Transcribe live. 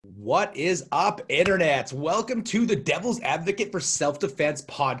What is up, internets? Welcome to the Devil's Advocate for Self-Defense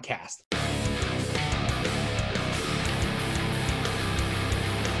podcast.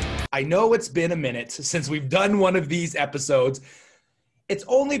 I know it's been a minute since we've done one of these episodes. It's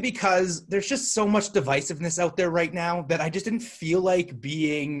only because there's just so much divisiveness out there right now that I just didn't feel like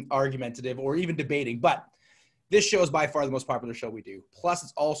being argumentative or even debating. But this show is by far the most popular show we do. Plus,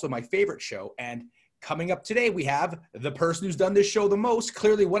 it's also my favorite show. And coming up today, we have the person who's done this show the most,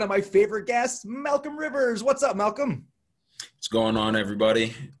 clearly one of my favorite guests, Malcolm Rivers. What's up, Malcolm? What's going on,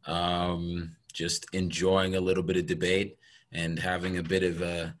 everybody? Just enjoying a little bit of debate and having a bit of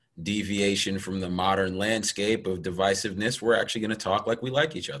a deviation from the modern landscape of divisiveness. We're actually going to talk like we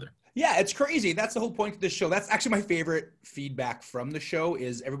like each other. Yeah, it's crazy. That's the whole point of this show. That's actually my favorite feedback from the show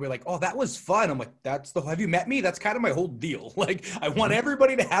is everybody like, oh, that was fun. I'm like, have you met me? That's kind of my whole deal. Like, I want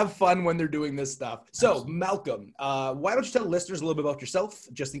everybody to have fun when they're doing this stuff. So, Malcolm, why don't you tell listeners a little bit about yourself,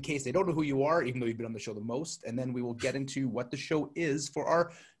 just in case they don't know who you are, even though you've been on the show the most, and then we will get into what the show is for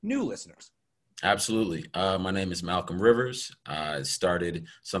our new listeners. Absolutely. My name is Malcolm Rivers. I started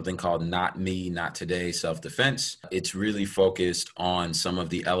something called Not Me, Not Today Self-Defense. It's really focused on some of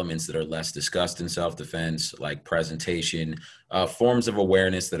the elements that are less discussed in self-defense, like presentation, forms of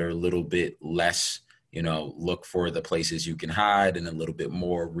awareness that are a little bit less, look for the places you can hide and a little bit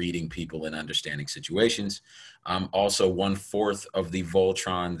more reading people and understanding situations. Also 1/4 of the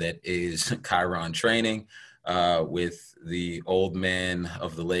Voltron that is Chiron training. With the old man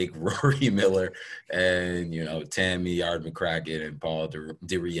of the lake, Rory Miller, and, Tammy Yard McCracken and Paul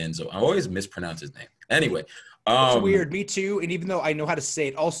DiRienzo. I always mispronounce his name. Anyway. It's weird. Me too. And even though I know how to say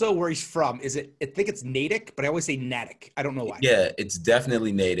it, also where he's from, I think it's Natick, but I always say Natick. I don't know why. Yeah, it's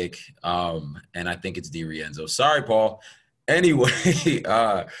definitely Natick. And I think it's DiRienzo. Sorry, Paul. Anyway,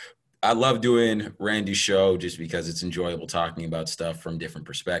 I love doing Randy's show just because it's enjoyable talking about stuff from different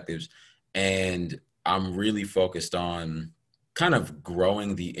perspectives. And I'm really focused on kind of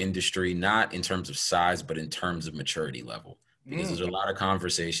growing the industry, not in terms of size, but in terms of maturity level, because there's a lot of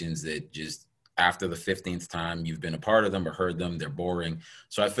conversations that just after the 15th time you've been a part of them or heard them, they're boring.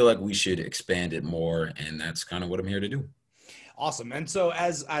 So I feel like we should expand it more. And that's kind of what I'm here to do. Awesome. And so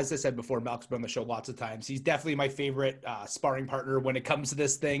as I said before, Malcolm's been on the show lots of times. He's definitely my favorite sparring partner when it comes to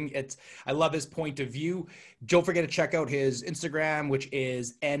this thing. I love his point of view. Don't forget to check out his Instagram, which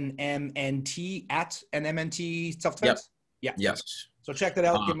is NMNT at NMNT Self-Defense. Yep. Yeah. Yes. So check that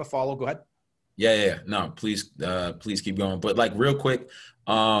out. Give him a follow. Go ahead. Yeah. No, please keep going. But like real quick,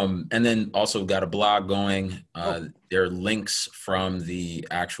 and then also got a blog going. There are links from the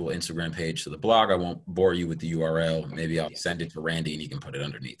actual Instagram page to the blog. I won't bore you with the URL. Maybe I'll send it to Randy and he can put it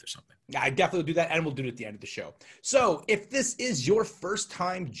underneath or something. I definitely do that, and we'll do it at the end of the show. So if this is your first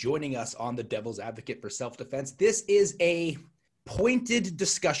time joining us on the Devil's Advocate for Self-Defense, this is a pointed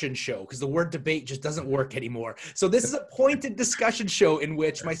discussion show because the word debate just doesn't work anymore. So this is a pointed discussion show in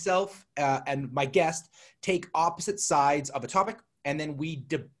which myself and my guest take opposite sides of a topic, and then we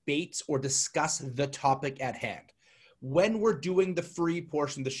debate or discuss the topic at hand. When we're doing the free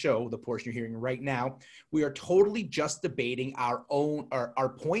portion of the show, the portion you're hearing right now, we are totally just debating our own, our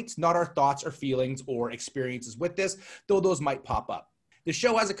points, not our thoughts or feelings or experiences with this, though those might pop up. The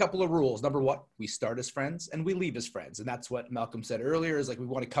show has a couple of rules. Number one, we start as friends and we leave as friends. And that's what Malcolm said earlier is like, we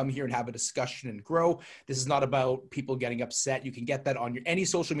want to come here and have a discussion and grow. This is not about people getting upset. You can get that on any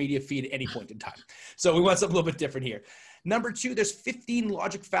social media feed at any point in time. So we want something a little bit different here. Number two, there's 15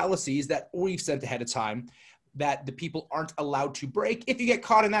 logic fallacies that we've sent ahead of time that the people aren't allowed to break. If you get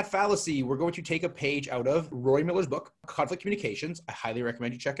caught in that fallacy, we're going to take a page out of Rory Miller's book, Conflict Communications. I highly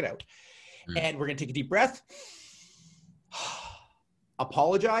recommend you check it out. And we're going to take a deep breath.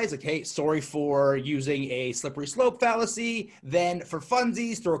 Apologize. Okay, sorry for using a slippery slope fallacy. Then for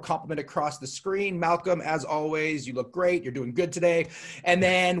funsies, throw a compliment across the screen. Malcolm, as always, you look great. You're doing good today. And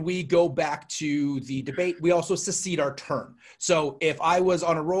then we go back to the debate. We also secede our turn. So if I was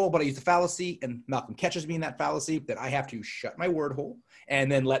on a roll, but I used a fallacy and Malcolm catches me in that fallacy, then I have to shut my word hole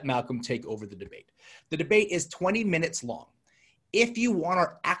and then let Malcolm take over the debate. The debate is 20 minutes long. If you want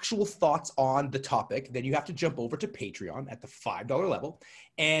our actual thoughts on the topic, then you have to jump over to Patreon at the $5 level,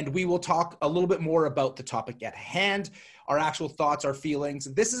 and we will talk a little bit more about the topic at hand, our actual thoughts, our feelings.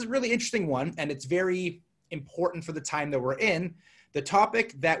 This is a really interesting one, and it's very important for the time that we're in. The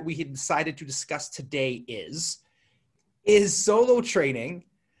topic that we had decided to discuss today is solo training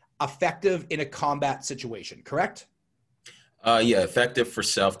effective in a combat situation, correct? Yeah, effective for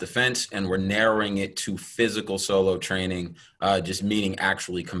self-defense, and we're narrowing it to physical solo training, just meaning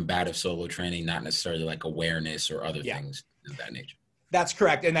actually combative solo training, not necessarily like awareness or other things of that nature. That's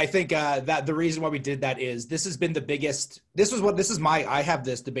correct. And I think that the reason why we did that is this has been the biggest, I have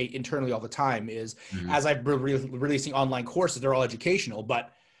this debate internally all the time is as I've been releasing online courses, they're all educational,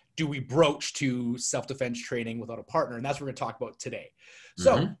 but do we broach to self-defense training without a partner? And that's what we're going to talk about today.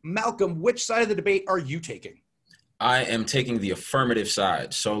 So Malcolm, which side of the debate are you taking? I am taking the affirmative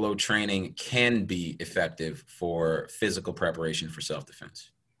side. Solo training can be effective for physical preparation for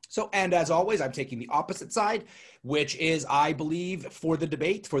self-defense. So, and as always, I'm taking the opposite side, which is, I believe, for the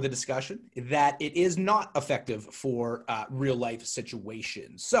debate, for the discussion, that it is not effective for real life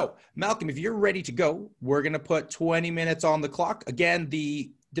situations. So, Malcolm, if you're ready to go, we're going to put 20 minutes on the clock. Again,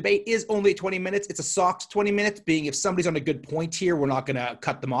 the debate is only 20 minutes. It's a soft 20 minutes, being if somebody's on a good point here, we're not going to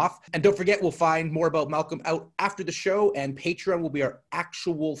cut them off. And don't forget, we'll find more about Malcolm out after the show, and Patreon will be our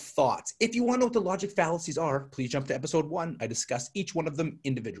actual thoughts. If you want to know what the logic fallacies are, please jump to episode 1. I discuss each one of them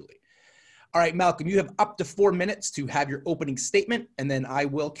individually. All right, Malcolm, you have up to 4 minutes to have your opening statement, and then I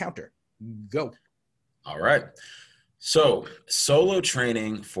will counter. Go. All right. So solo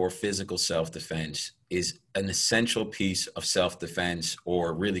training for physical self-defense is an essential piece of self-defense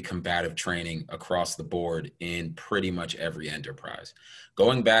or really combative training across the board in pretty much every enterprise.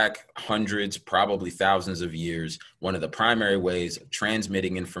 Going back hundreds, probably thousands of years, one of the primary ways of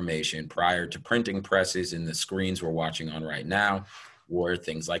transmitting information prior to printing presses and the screens we're watching on right now were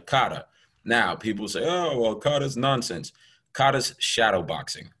things like kata. Now, people say, oh, well, kata's nonsense. Kata's shadow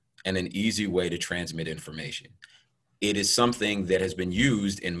boxing and an easy way to transmit information. It is something that has been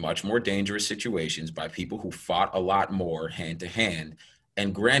used in much more dangerous situations by people who fought a lot more hand to hand.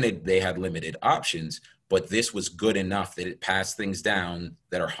 And granted, they had limited options, but this was good enough that it passed things down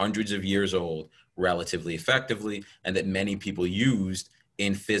that are hundreds of years old relatively effectively, and that many people used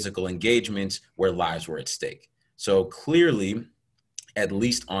in physical engagements where lives were at stake. So clearly, at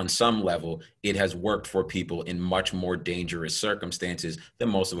least on some level, it has worked for people in much more dangerous circumstances than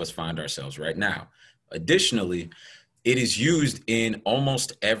most of us find ourselves right now. Additionally, it is used in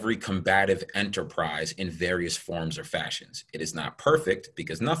almost every combative enterprise in various forms or fashions. It is not perfect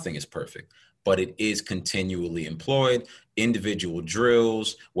because nothing is perfect, but it is continually employed. Individual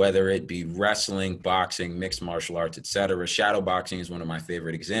drills, whether it be wrestling, boxing, mixed martial arts, etc. Shadow boxing is one of my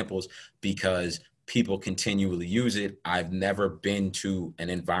favorite examples because people continually use it. I've never been to an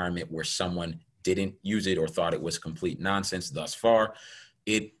environment where someone didn't use it or thought it was complete nonsense thus far.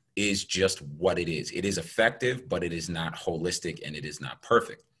 It is just what it is. It is effective, but it is not holistic and it is not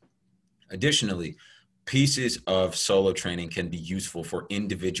perfect. Additionally, pieces of solo training can be useful for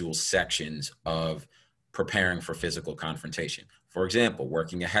individual sections of preparing for physical confrontation. For example,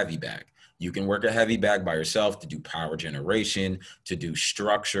 working a heavy bag. You can work a heavy bag by yourself to do power generation, to do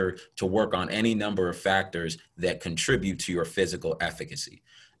structure, to work on any number of factors that contribute to your physical efficacy.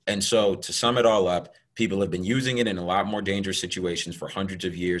 And so to sum it all up, people have been using it in a lot more dangerous situations for hundreds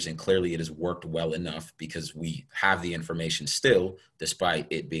of years, and clearly it has worked well enough because we have the information still, despite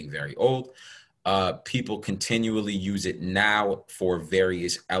it being very old. People continually use it now for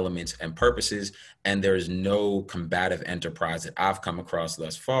various elements and purposes, and there is no combative enterprise that I've come across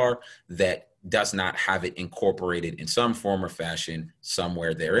thus far that does not have it incorporated in some form or fashion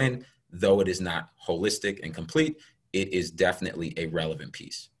somewhere therein. Though it is not holistic and complete, it is definitely a relevant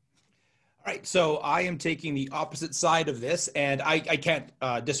piece. All right, so I am taking the opposite side of this, and I can't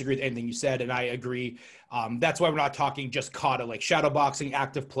disagree with anything you said, and I agree. That's why we're not talking just kata, like shadow boxing,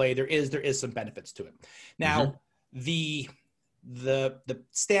 active play. There is some benefits to it. Now, the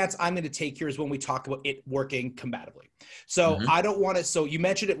stance I'm going to take here is when we talk about it working combatively. So I don't want to. So you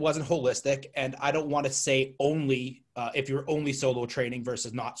mentioned it wasn't holistic, and I don't want to say only if you're only solo training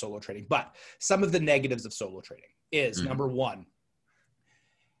versus not solo training. But some of the negatives of solo training is number one.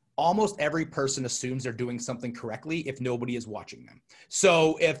 Almost every person assumes they're doing something correctly if nobody is watching them.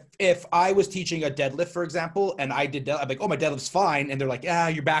 So if I was teaching a deadlift, for example, and I did, I'm like, oh, my deadlift's fine. And they're like,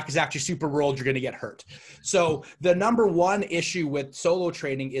 your back is actually super rolled. You're going to get hurt. So the number one issue with solo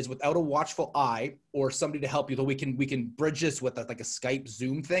training is without a watchful eye or somebody to help you, though we can bridge this with like a Skype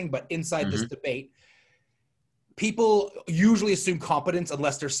Zoom thing, but inside this debate, people usually assume competence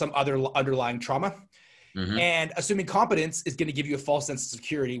unless there's some other underlying trauma. And assuming competence is going to give you a false sense of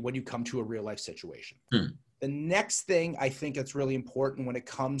security when you come to a real life situation. The next thing I think that's really important when it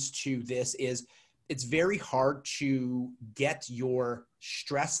comes to this is it's very hard to get your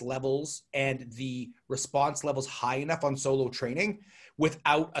stress levels and the response levels high enough on solo training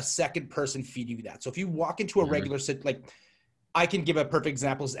without a second person feeding you that. So if you walk into a regular like I can give a perfect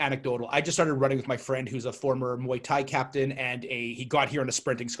example. It's anecdotal. I just started running with my friend who's a former Muay Thai captain and he got here on a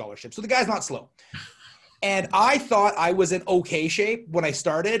sprinting scholarship. So the guy's not slow. And I thought I was in okay shape when I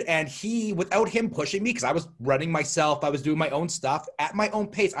started. And he, without him pushing me, because I was running myself, I was doing my own stuff at my own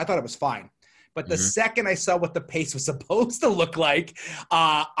pace, I thought it was fine. But the second I saw what the pace was supposed to look like,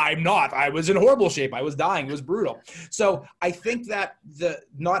 I'm not. I was in horrible shape. I was dying. It was brutal. So I think that the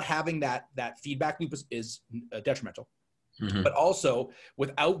not having that feedback loop is detrimental. But also,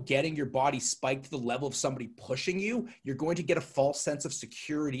 without getting your body spiked to the level of somebody pushing you, you're going to get a false sense of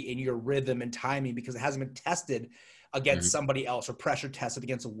security in your rhythm and timing because it hasn't been tested against somebody else or pressure tested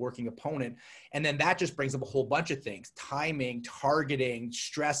against a working opponent. And then that just brings up a whole bunch of things: timing, targeting,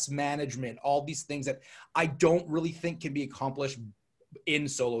 stress management, all these things that I don't really think can be accomplished in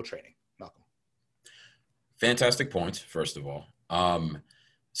solo training. Malcolm. Fantastic points, first of all.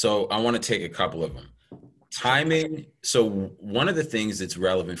 So I want to take a couple of them. Timing. So one of the things that's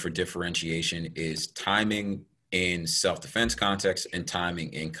relevant for differentiation is timing in self-defense context and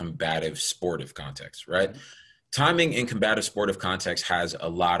timing in combative sportive context, right? Timing in combative sportive context has a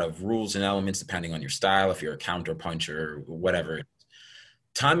lot of rules and elements depending on your style, if you're a counter puncher, whatever.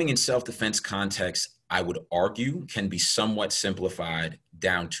 Timing in self-defense context, I would argue, can be somewhat simplified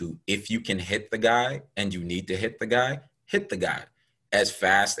down to if you can hit the guy and you need to hit the guy as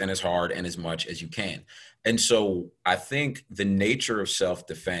fast and as hard and as much as you can. And so I think the nature of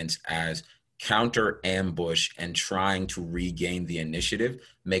self-defense as counter ambush and trying to regain the initiative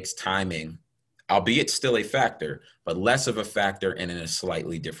makes timing, albeit still a factor, but less of a factor and in a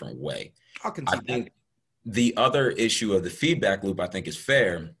slightly different way. I think the other issue of the feedback loop, I think, is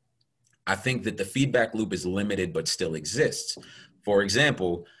fair. I think that the feedback loop is limited but still exists. For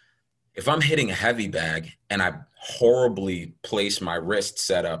example, if I'm hitting a heavy bag and I horribly place my wrist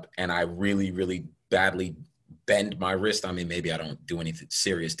setup and I really, really badly bend my wrist, I mean, maybe I don't do any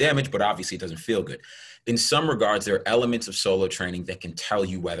serious damage, but obviously it doesn't feel good. In some regards, there are elements of solo training that can tell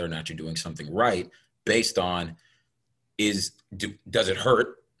you whether or not you're doing something right based on does it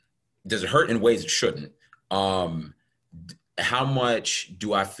hurt? Does it hurt in ways it shouldn't? How much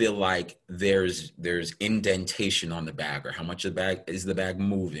do I feel like there's indentation on the bag, or how much of the bag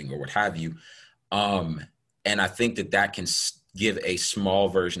moving, or what have you? And I think that can give a small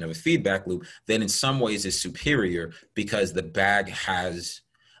version of a feedback loop that in some ways is superior because the bag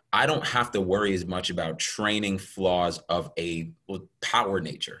I don't have to worry as much about training flaws of a power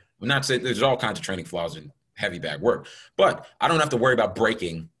nature. I'm not saying there's all kinds of training flaws in heavy bag work, but I don't have to worry about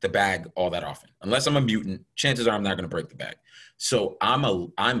breaking the bag all that often. Unless I'm a mutant, chances are I'm not going to break the bag. So I'm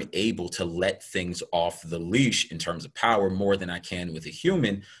able to let things off the leash in terms of power more than I can with a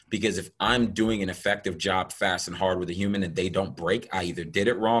human, because if I'm doing an effective job fast and hard with a human and they don't break, I either did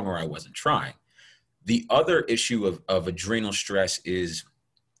it wrong or I wasn't trying. The other issue of adrenal stress is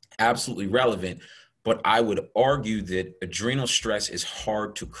absolutely relevant, but I would argue that adrenal stress is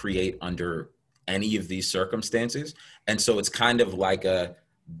hard to create under any of these circumstances. And so it's kind of like a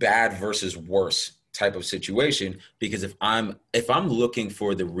bad versus worse type of situation, because if I'm looking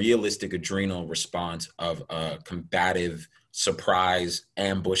for the realistic adrenal response of a combative surprise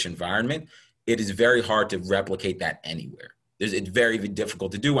ambush environment, it is very hard to replicate that anywhere. It's very, very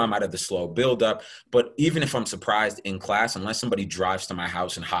difficult to do. I might have the slow buildup, but even if I'm surprised in class, unless somebody drives to my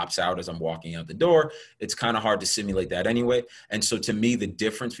house and hops out as I'm walking out the door, it's kind of hard to simulate that anyway. And so to me, the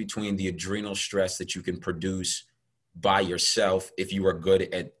difference between the adrenal stress that you can produce by yourself, if you are good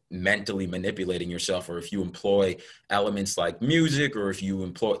at mentally manipulating yourself, or if you employ elements like music, or if you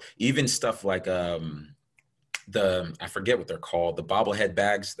employ even stuff like I forget what they're called, the bobblehead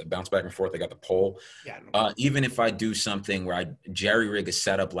bags that bounce back and forth. They got the pole. Yeah, even if I do something where I jerry rig a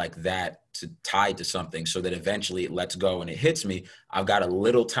setup like that to tie to something so that eventually it lets go and it hits me, I've got a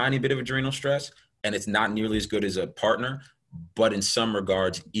little tiny bit of adrenal stress, and it's not nearly as good as a partner. But in some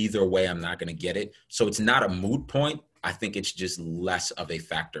regards, either way, I'm not going to get it. So it's not a moot point. I think it's just less of a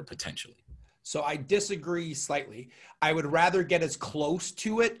factor potentially. So I disagree slightly. I would rather get as close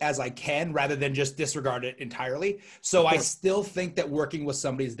to it as I can rather than just disregard it entirely. So I still think that working with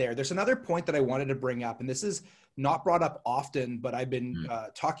somebody is there. There's another point that I wanted to bring up, and this is not brought up often, but I've been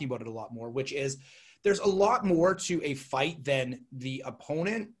talking about it a lot more, which is there's a lot more to a fight than the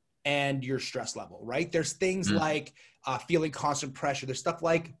opponent and your stress level, right? There's things like feeling constant pressure. There's stuff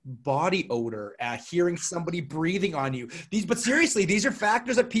like body odor, hearing somebody breathing on you. But seriously, these are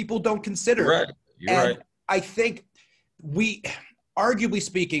factors that people don't consider. Right. You're right. I think arguably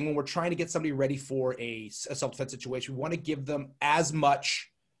speaking, when we're trying to get somebody ready for a self-defense situation, we want to give them as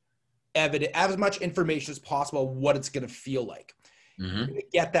much evidence, as much information as possible what it's going to feel like. Mm-hmm. You're going to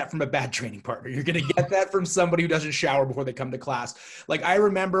get that from a bad training partner. You're going to get that from somebody who doesn't shower before they come to class. Like I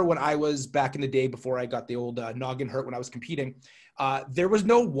remember when I was back in the day before I got the old noggin hurt when I was competing, there was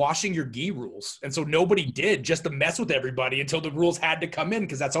no washing your gi rules. And so nobody did just to mess with everybody until the rules had to come in,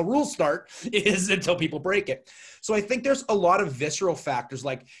 because that's how rules start, is until people break it. So I think there's a lot of visceral factors.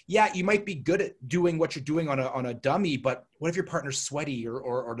 Like, yeah, you might be good at doing what you're doing on a dummy, but what if your partner's sweaty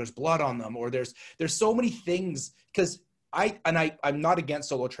or there's blood on them, or there's so many things. Because I'm not against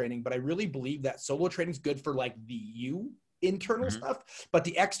solo training, but I really believe that solo training is good for like the internal stuff, but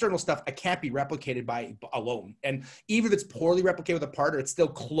the external stuff I can't be replicated by alone. And even if it's poorly replicated with a partner, it's still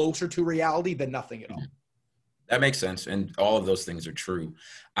closer to reality than nothing at all. That makes sense. And all of those things are true.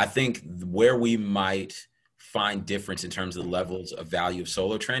 I think where we might find difference in terms of the levels of value of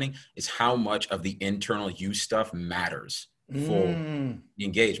solo training is how much of the internal use stuff matters for the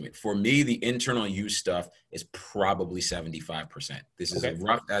engagement. For me, the internal use stuff is probably 75%. This is a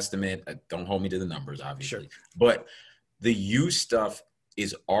rough estimate. Don't hold me to the numbers, obviously. Sure. But the use stuff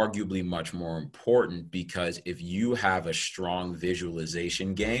is arguably much more important, because if you have a strong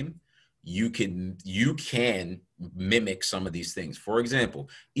visualization game, you can mimic some of these things. For example,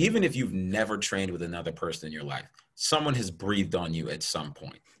 even if you've never trained with another person in your life, someone has breathed on you at some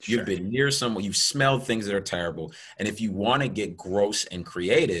point. Sure. You've been near someone, you've smelled things that are terrible. And if you want to get gross and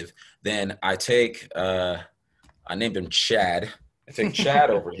creative, then I named him Chad. I take Chad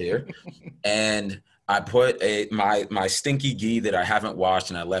over here, and I put my stinky gi that I haven't washed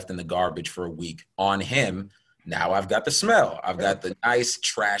and I left in the garbage for a week on him. Now I've got the smell. I've got the nice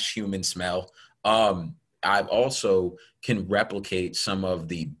trash human smell. I've also can replicate some of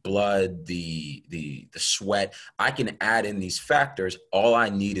the blood, the sweat. I can add in these factors. All I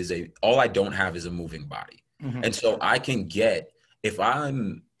don't have is a moving body. Mm-hmm. And so I can get, if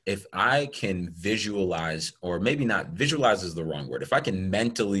I can visualize, or maybe not visualize is the wrong word. If I can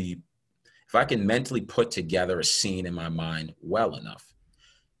mentally put together a scene in my mind well enough,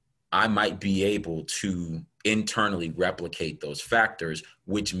 I might be able to internally replicate those factors,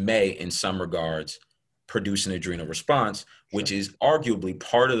 which may, in some regards, produce an adrenal response, which is arguably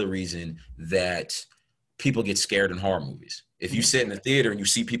part of the reason that people get scared in horror movies. If you sit in a theater and you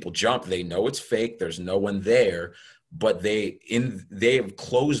see people jump, they know it's fake. There's no one there, but they have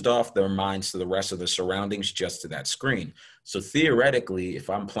closed off their minds to the rest of the surroundings just to that screen. So theoretically, if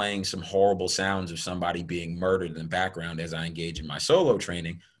I'm playing some horrible sounds of somebody being murdered in the background as I engage in my solo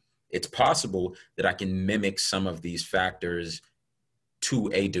training, it's possible that I can mimic some of these factors to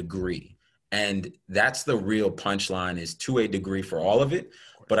a degree. And that's the real punchline, is to a degree for all of it.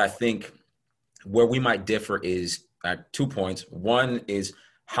 But I think where we might differ is 2 points. One is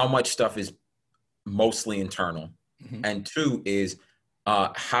how much stuff is mostly internal. Mm-hmm. And 2 is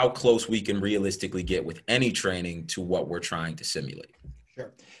how close we can realistically get with any training to what we're trying to simulate.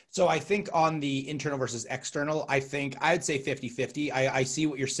 Sure. So I think on the internal versus external, I'd say 50-50. I see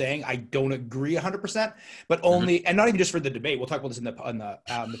what you're saying. I don't agree 100%, but only, and not even just for the debate. We'll talk about this on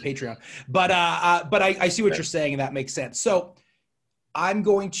the Patreon, but I see what you're saying, and that makes sense. So it's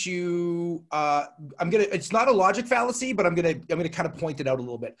not a logic fallacy, but I'm going to kind of point it out a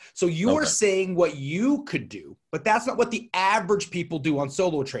little bit. So you're saying what you could do, but that's not what the average people do on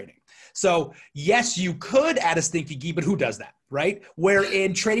solo training. So yes, you could add a stinky gi, but who does that, right? Where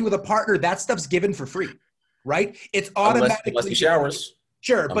in training with a partner, that stuff's given for free, right? It's automatically unless he showers.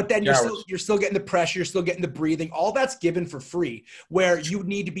 Sure, but then you're still getting the pressure, you're still getting the breathing. All that's given for free, where you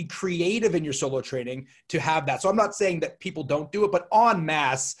need to be creative in your solo training to have that. So I'm not saying that people don't do it, but en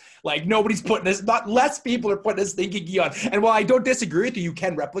masse, like nobody's putting this, not less people are putting this stinky gi on. And while I don't disagree with you, you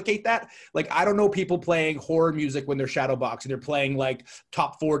can replicate that. Like I don't know people playing horror music when they're shadow boxing. They're playing like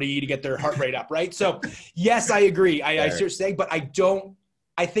top 40 to get their heart rate up, right? So yes, I agree. I see what you're saying, but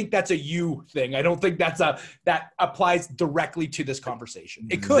I think that's a you thing. I don't think that applies directly to this conversation.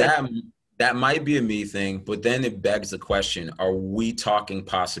 It could. That might be a me thing, but then it begs the question, are we talking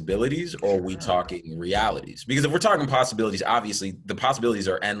possibilities or are we talking realities? Because if we're talking possibilities, obviously the possibilities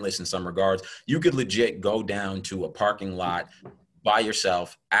are endless in some regards. You could legit go down to a parking lot by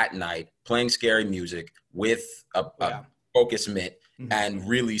yourself at night, playing scary music with a focus mitt, and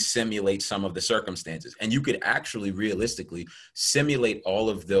really simulate some of the circumstances. And you could actually realistically simulate all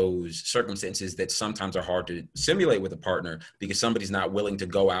of those circumstances that sometimes are hard to simulate with a partner because somebody's not willing to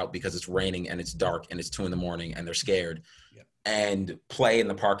go out because it's raining and it's dark and it's 2 a.m. and they're scared, and play in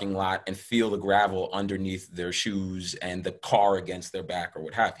the parking lot and feel the gravel underneath their shoes and the car against their back or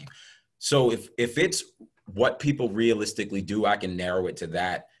what have you. So if it's what people realistically do, I can narrow it to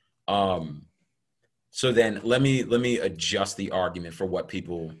that. So then let me adjust the argument for what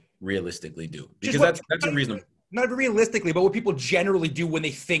people realistically do, because that's a reasonable. not realistically, but what people generally do when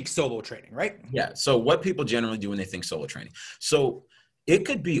they think solo training, right? Yeah. So what people generally do when they think solo training. So it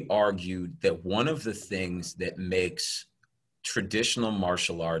could be argued that one of the things that makes traditional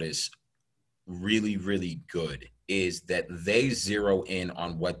martial artists really, really good is that they zero in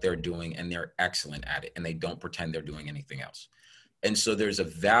on what they're doing and they're excellent at it and they don't pretend they're doing anything else. And so there's a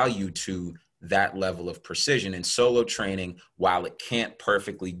value to that level of precision. And solo training, while it can't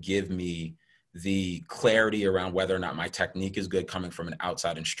perfectly give me the clarity around whether or not my technique is good coming from an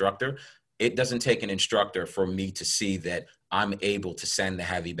outside instructor, it doesn't take an instructor for me to see that I'm able to send the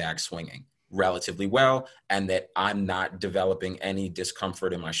heavy bag swinging relatively well and that I'm not developing any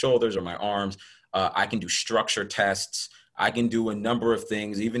discomfort in my shoulders or my arms. I can do structure tests. I can do a number of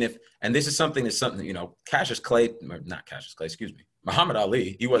things, even if, and this is something, you know, Muhammad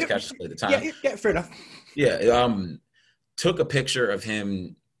Ali, he was Cassius Clay at the time. Yeah, fair enough. Yeah, took a picture of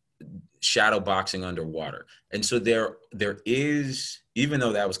him shadow boxing underwater. And so there is, even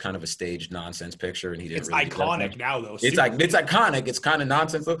though that was kind of a staged nonsense picture and he didn't really iconic now though. It's iconic. It's kind of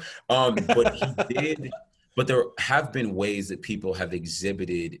nonsense though. But he did, but there have been ways that people have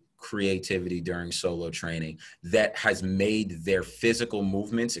exhibited creativity during solo training that has made their physical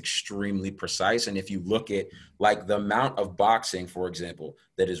movements extremely precise. And if you look at like the amount of boxing, for example,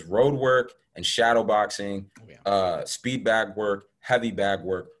 that is road work and shadow boxing, speed bag work, heavy bag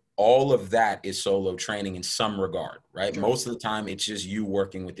work, all of that is solo training in some regard, right? Sure. Most of the time it's just you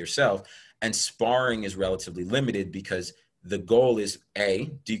working with yourself, and sparring is relatively limited because the goal is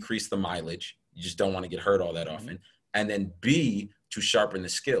A, decrease the mileage. You just don't want to get hurt all that often. And then B, to sharpen the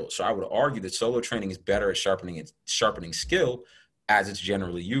skill. So I would argue that solo training is better at sharpening skill as it's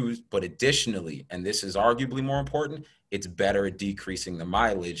generally used, but additionally, and this is arguably more important, it's better at decreasing the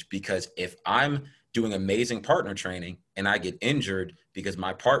mileage, because if I'm doing amazing partner training and I get injured because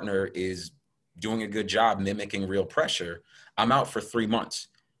my partner is doing a good job mimicking real pressure, I'm out for 3 months.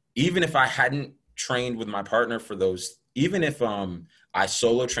 Even if I hadn't trained with my partner for those, even if I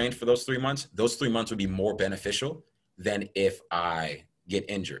solo trained for those 3 months, those 3 months would be more beneficial than if I get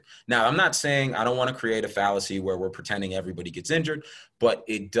injured. Now, I'm not saying I don't want to create a fallacy where we're pretending everybody gets injured, but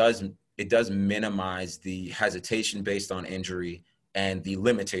it does minimize the hesitation based on injury and the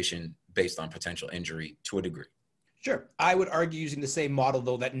limitation based on potential injury to a degree. Sure. I would argue using the same model,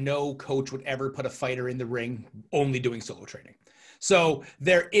 though, that no coach would ever put a fighter in the ring only doing solo training. So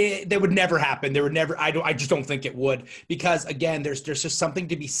that would never happen. There would never, I just don't think it would, because again, there's just something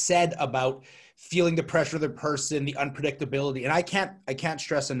to be said about feeling the pressure of the person, the unpredictability. And I can't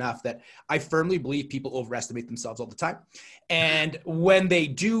stress enough that I firmly believe people overestimate themselves all the time. And when they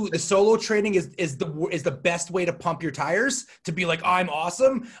do, the solo training is the best way to pump your tires, to be like, I'm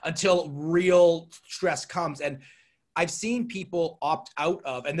awesome, until real stress comes. And I've seen people opt out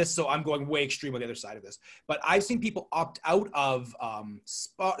of, and this, so I'm going way extreme on the other side of this, but I've seen people opt out of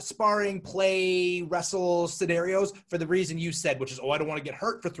sparring, play, wrestle scenarios for the reason you said, which is, I don't want to get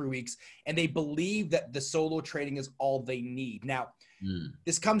hurt for 3 weeks. And they believe that the solo training is all they need. Now,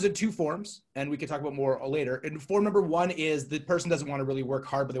 this comes in two forms, and we can talk about more later. And form number one is the person doesn't want to really work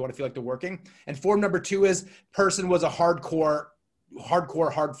hard, but they want to feel like they're working. And form number two is person was a hardcore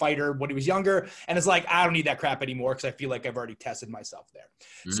hard fighter when he was younger, and it's like, I don't need that crap anymore because I feel like I've already tested myself there.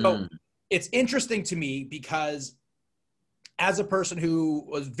 So it's interesting to me because as a person who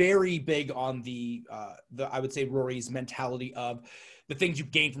was very big on the I would say Rory's mentality of the things you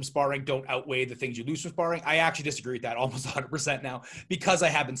gain from sparring don't outweigh the things you lose from sparring, I actually disagree with that almost 100% now, because I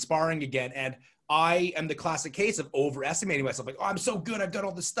have been sparring again, and I am the classic case of overestimating myself. Like, I'm so good. I've done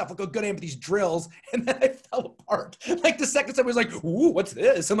all this stuff. Look how good I am at these drills. And then I fell apart. Like the second time I was like, ooh, what's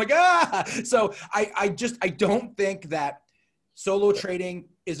this? I'm like, So I don't think that solo training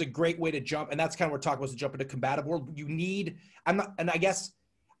is a great way to jump. And that's kind of what we're talking about, to jump into combative world. And I guess,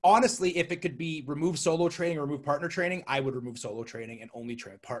 honestly, if it could be remove solo training or remove partner training, I would remove solo training and only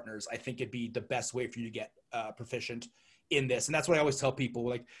train partners. I think it'd be the best way for you to get proficient in this. And that's what I always tell people,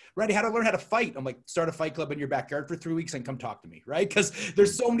 like, Randy, how to learn how to fight? I'm like, start a fight club in your backyard for 3 weeks and come talk to me, right? Because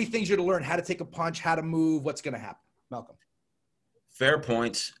there's so many things you to learn: how to take a punch, how to move, what's going to happen. Malcolm. Fair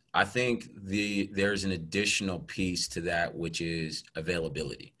points. I think there's an additional piece to that, which is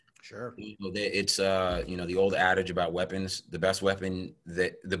availability. Sure. It's the old adage about weapons. The best weapon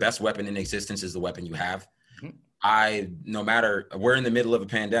in existence is the weapon you have. No matter, we're in the middle of a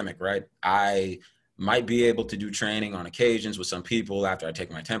pandemic, right? I might be able to do training on occasions with some people after I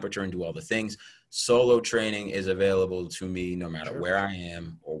take my temperature and do all the things. Solo training is available to me no matter where I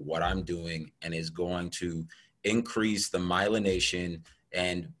am or what I'm doing, and is going to increase the myelination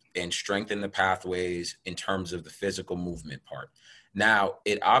and strengthen the pathways in terms of the physical movement part. Now,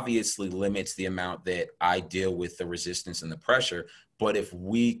 it obviously limits the amount that I deal with the resistance and the pressure. But if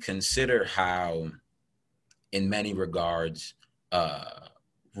we consider how, in many regards,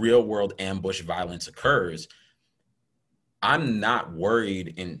 real world ambush violence occurs, I'm not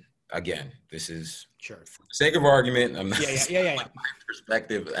worried again, this is sure for the sake of argument. I'm not yeah. my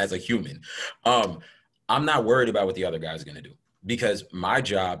perspective as a human. I'm not worried about what the other guy's going to do, because my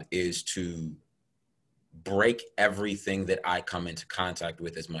job is to break everything that I come into contact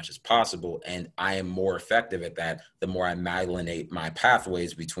with as much as possible. And I am more effective at that the more I myelinate my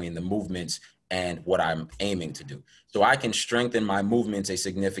pathways between the movements and what I'm aiming to do. So I can strengthen my movements a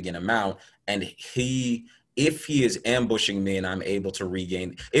significant amount. And if he is ambushing me and I'm able to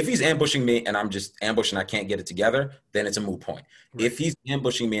regain, if he's ambushing me and I'm just ambushing, I can't get it together, then it's a moot point. Right. If he's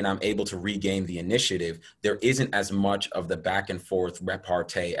ambushing me and I'm able to regain the initiative, there isn't as much of the back and forth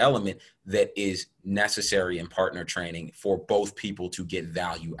repartee element that is necessary in partner training for both people to get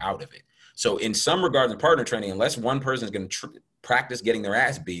value out of it. So in some regards in partner training, unless one person is going to practice getting their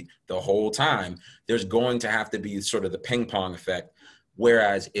ass beat the whole time, there's going to have to be sort of the ping pong effect.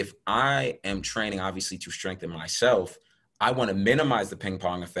 Whereas if I am training, obviously, to strengthen myself, I want to minimize the ping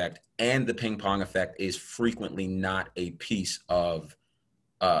pong effect. And the ping pong effect is frequently not a piece of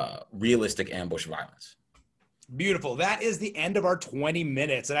realistic ambush violence. Beautiful. That is the end of our 20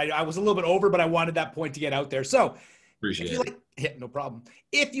 minutes. And I was a little bit over, but I wanted that point to get out there. So appreciate it. Yeah, no problem.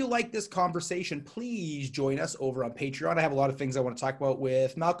 If you like this conversation, please join us over on Patreon. I have a lot of things I want to talk about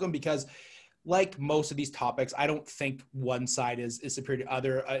with Malcolm, because like most of these topics, I don't think one side is superior to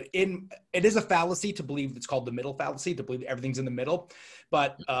other. It is a fallacy to believe it's called the middle fallacy, to believe everything's in the middle.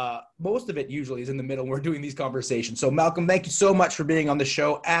 But most of it usually is in the middle when we're doing these conversations. So Malcolm, thank you so much for being on the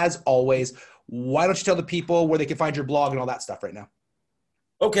show. As always, why don't you tell the people where they can find your blog and all that stuff right now?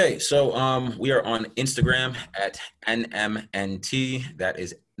 Okay, so we are on Instagram at NMNT. That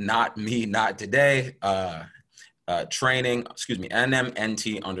is not me, not today. Training,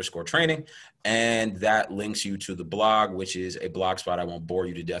 NMNT_training. And that links you to the blog, which is a blog spot. I won't bore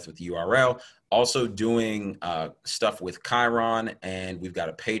you to death with the URL. Also doing stuff with Chiron, and we've got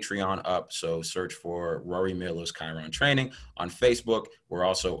a Patreon up. So search for Rory Miller's Chiron Training on Facebook. We're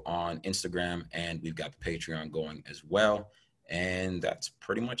also on Instagram, and we've got the Patreon going as well. And that's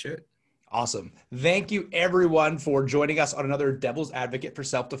pretty much it. Awesome. Thank you, everyone, for joining us on another Devil's Advocate for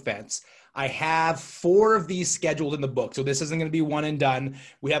Self-Defense. I have 4 of these scheduled in the book, so this isn't going to be one and done.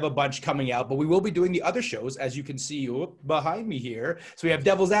 We have a bunch coming out, but we will be doing the other shows, as you can see behind me here. So we have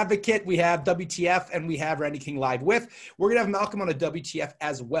Devil's Advocate, we have WTF, and we have Randy King Live with. We're going to have Malcolm on a WTF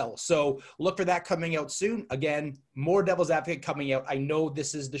as well. So look for that coming out soon. Again, more Devil's Advocate coming out. I know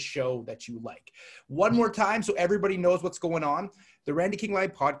this is the show that you like. One more time so everybody knows what's going on. The Randy King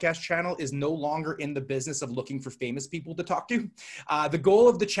Live podcast channel is no longer in the business of looking for famous people to talk to. The goal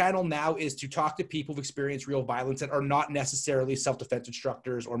of the channel now is to talk to people who've experienced real violence that are not necessarily self-defense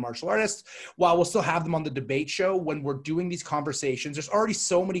instructors or martial artists. While we'll still have them on the debate show, when we're doing these conversations, there's already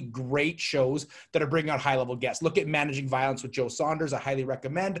so many great shows that are bringing on high-level guests. Look at Managing Violence with Joe Saunders. I highly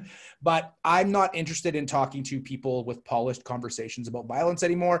recommend. But I'm not interested in talking to people with polished conversations about violence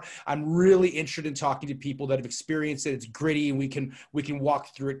anymore. I'm really interested in talking to people that have experienced it. It's gritty, and we can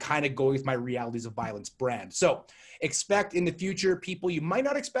walk through it, kind of going with my Realities of Violence brand. So expect in the future people you might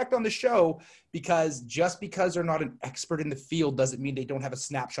not expect on the show, because just because they're not an expert in the field doesn't mean they don't have a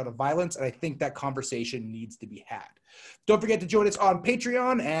snapshot of violence. And I think that conversation needs to be had. Don't forget to join us on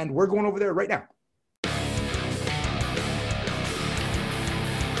Patreon, and we're going over there right now.